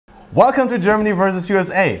Welcome to Germany versus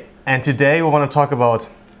USA, and today we want to talk about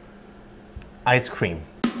ice cream.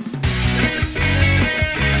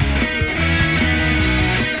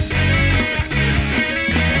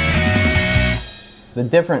 The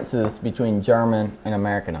differences between German and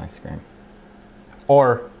American ice cream.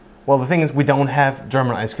 Or, well, the thing is we don't have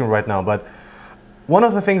German ice cream right now, but one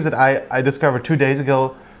of the things that I discovered 2 days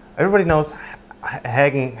ago, everybody knows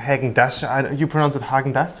Häagen-Dazs, you pronounce it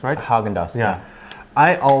Häagen-Dazs, right? Häagen-Dazs, yeah.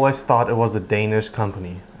 I always thought it was a Danish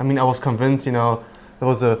company. I mean, I was convinced, you know, it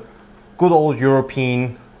was a good old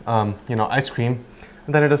European, ice cream.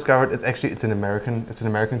 And then I discovered it's an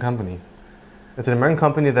American company. It's an American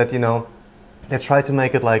company that, you know, they tried to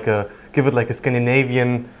make it give it like a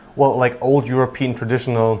Scandinavian, well, like old European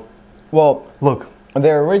traditional look.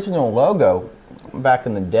 Their original logo back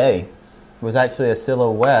in the day was actually a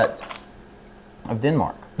silhouette of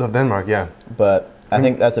Denmark. Of Denmark, yeah. But I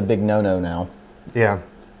think that's a big no-no now. Yeah,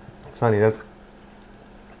 it's funny. That's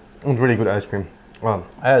really good ice cream. Wow.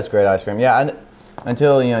 That is great ice cream. Yeah,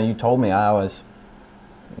 until you told me, I was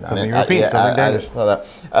something European, something Danish. I just thought that.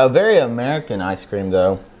 A very American ice cream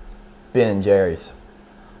though, Ben & Jerry's.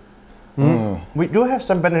 We do have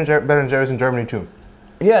some Ben & Jerry's in Germany too.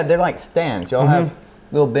 Yeah, they're like stands. Y'all have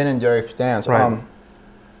little Ben & Jerry stands. Right.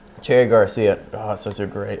 Cherry Garcia, it's such a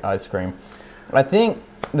great ice cream. I think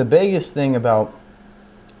the biggest thing about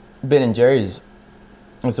Ben & Jerry's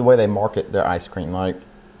is the way they market their ice cream. Like,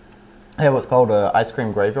 they have what's called an ice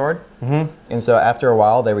cream graveyard. And so after a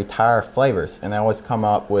while, they retire flavors, and they always come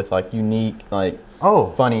up with like unique,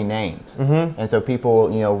 funny names. And so people,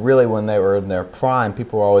 really when they were in their prime,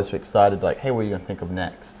 people were always excited, like, hey, what are you going to think of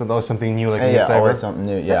next? So always something new, like a new flavor? Always something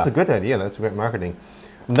new, yeah. That's a good idea. That's great marketing.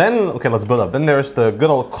 And then, okay, let's build up. Then there's the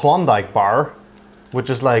good old Klondike bar,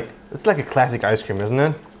 which is it's like a classic ice cream, isn't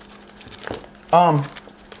it?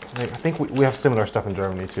 I think we have similar stuff in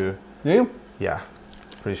Germany too. Do you? Yeah,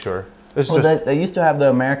 pretty sure. They used to have the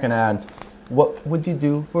American ads. What would you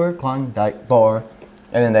do for a Klondike bar?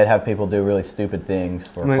 And then they'd have people do really stupid things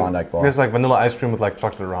for a Klondike bar. There's like vanilla ice cream with like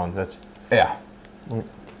chocolate around. Yeah.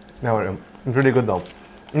 Now it's really good though.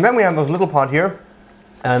 And then we have this little pot here,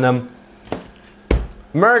 and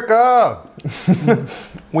America.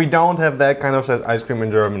 We don't have that kind of ice cream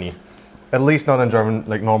in Germany. At least not in German,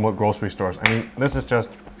 like normal grocery stores. I mean, this is just,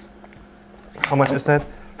 how much is that?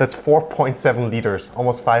 That's 4.7 liters,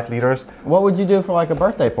 almost 5 liters. What would you do for like a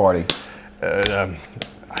birthday party? I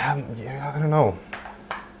don't know.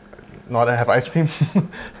 Not have ice cream?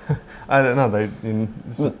 I don't know.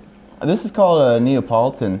 This is called a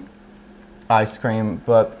Neapolitan ice cream,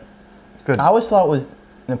 but it's good. I always thought it was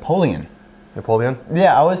Napoleon. Napoleon?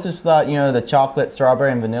 Yeah, I always just thought, the chocolate,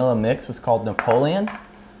 strawberry, and vanilla mix was called Napoleon.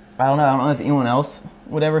 I don't know if anyone else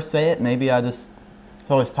would ever say it. Maybe it's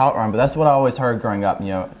always taught wrong, but that's what I always heard growing up,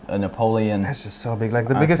 a Napoleon. That's just so big. Like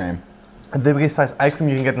the biggest size ice cream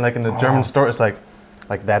you can get in the German store is like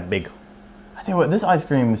that big. I tell you what, this ice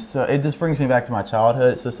cream is it just brings me back to my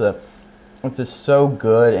childhood. It's just so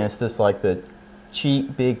good, and it's just like the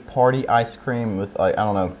cheap big party ice cream with I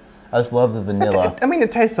don't know. I just love the vanilla. I mean,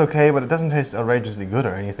 it tastes okay, but it doesn't taste outrageously good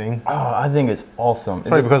or anything. Oh, I think it's awesome.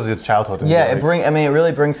 Probably because of your childhood. Yeah, it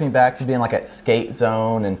really brings me back to being like at skate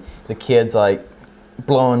zone and the kids like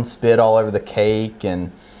blowing spit all over the cake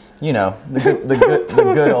and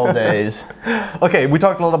the good old days. Okay, we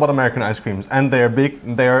talked a lot about American ice creams, and they're big.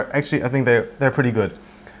 I think they're pretty good.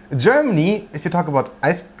 Germany, if you talk about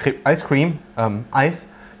ice,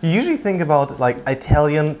 you usually think about like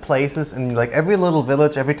Italian places, and like every little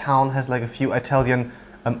village, every town has like a few Italian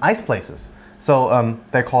ice places. So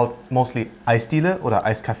they're called mostly Eisdiele or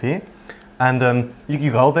Eiscafé, and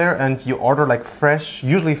you go there and you order like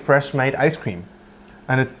usually fresh made ice cream,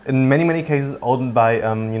 and it's in many cases owned by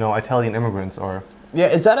Italian immigrants or. Yeah,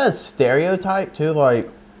 is that a stereotype too? Like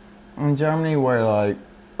in Germany, where like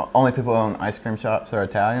only people who own ice cream shops are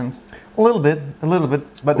Italians? A little bit,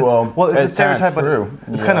 but it's a stereotype, but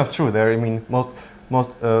it's kind of true there. I mean, most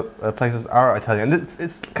places are Italian.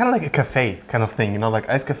 It's kind of like a cafe kind of thing, like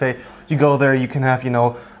ice cafe. You go there, you can have, you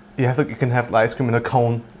can have ice cream in a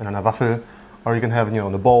cone and in a Waffel, or you can have, in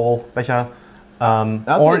a bowl, Becher,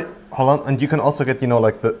 and you can also get,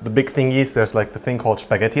 like the big thingies. There's like the thing called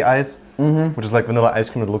spaghetti ice, which is like vanilla ice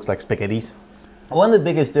cream that looks like spaghettis. One of the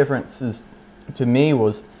biggest differences to me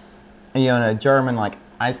was, in a German like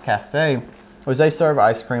ice cafe, was they serve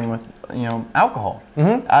ice cream with alcohol.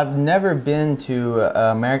 I've never been to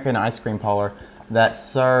an American ice cream parlor that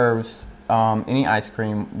serves any ice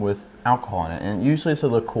cream with alcohol in it, and usually it's a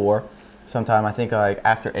liqueur. Sometime I think like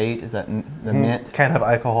after 8 is that the mint. Can't have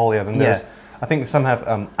alcohol. Yeah. Then there's I think some have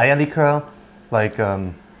Eierlikör, like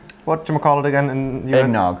whatchamacallit again? In US?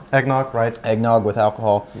 Eggnog. Eggnog, right? Eggnog with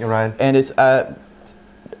alcohol. You're right. And it's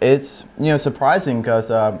surprising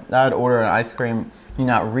because I'd order an ice cream,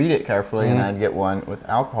 not read it carefully, and I'd get one with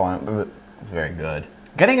alcohol in it, but it's very good.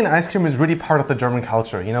 Getting an ice cream is really part of the German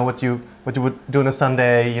culture. You know what you would do on a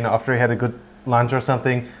Sunday, after you had a good lunch or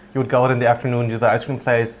something, you would go out in the afternoon to the ice cream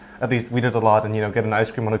place. At least we did a lot, and get an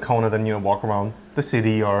ice cream on a cone, and then walk around the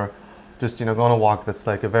city, or just go on a walk. That's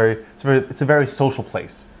like it's a very social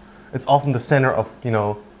place. It's often the center of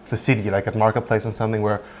the city, like at marketplace or something,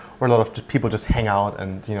 where a lot of people just hang out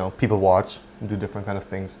and people watch and do different kind of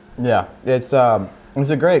things. Yeah, it's a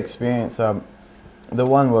great experience. The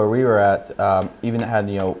one where we were at even had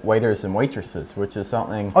waiters and waitresses, which is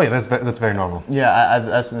something. Oh yeah, that's very normal. Yeah,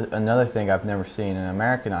 that's another thing I've never seen in an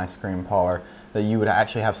American ice cream parlor, that you would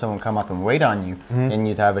actually have someone come up and wait on you, and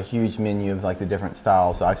you'd have a huge menu of like the different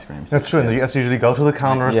styles of ice creams. That's true. And you guys usually go to the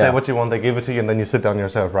counter, Yeah. say what you want, they give it to you, and then you sit down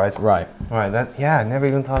yourself, right? Right. All right. I never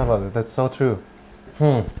even thought about it. That's so true.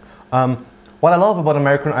 What I love about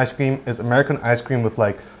American ice cream is American ice cream with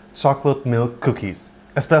like chocolate milk cookies,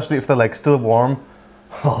 especially if they're like still warm.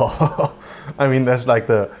 I mean, that's like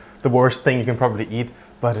the worst thing you can probably eat,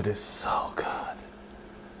 but it is so good.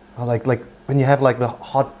 Like when you have like the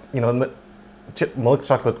hot, milk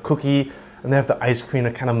chocolate cookie, and they have the ice cream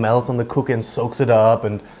that kind of melts on the cookie and soaks it up,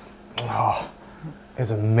 and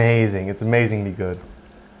it's amazing. It's amazingly good.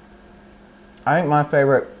 I think my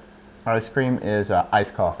favorite ice cream is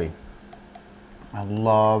iced coffee. I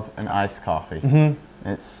love an iced coffee.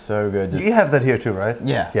 It's so good. You have that here too, right?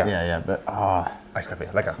 Yeah. But Iced coffee,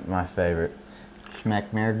 lecker. it's my favorite.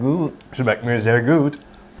 Schmeckt mir gut. Schmeckt mir sehr gut.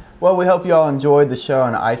 Well, we hope you all enjoyed the show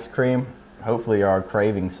on ice cream. Hopefully you are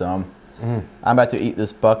craving some. I'm about to eat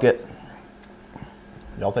this bucket.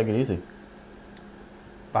 Y'all take it easy.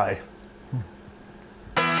 Bye.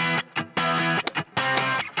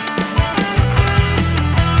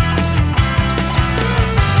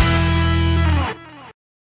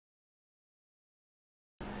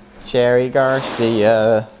 Cherry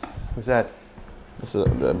Garcia. Who's that? This is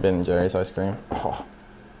the Ben & Jerry's ice cream. Oh.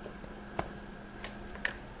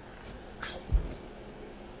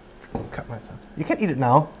 Cut myself. You can eat it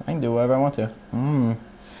now. I can do whatever I want to.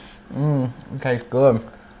 It tastes good.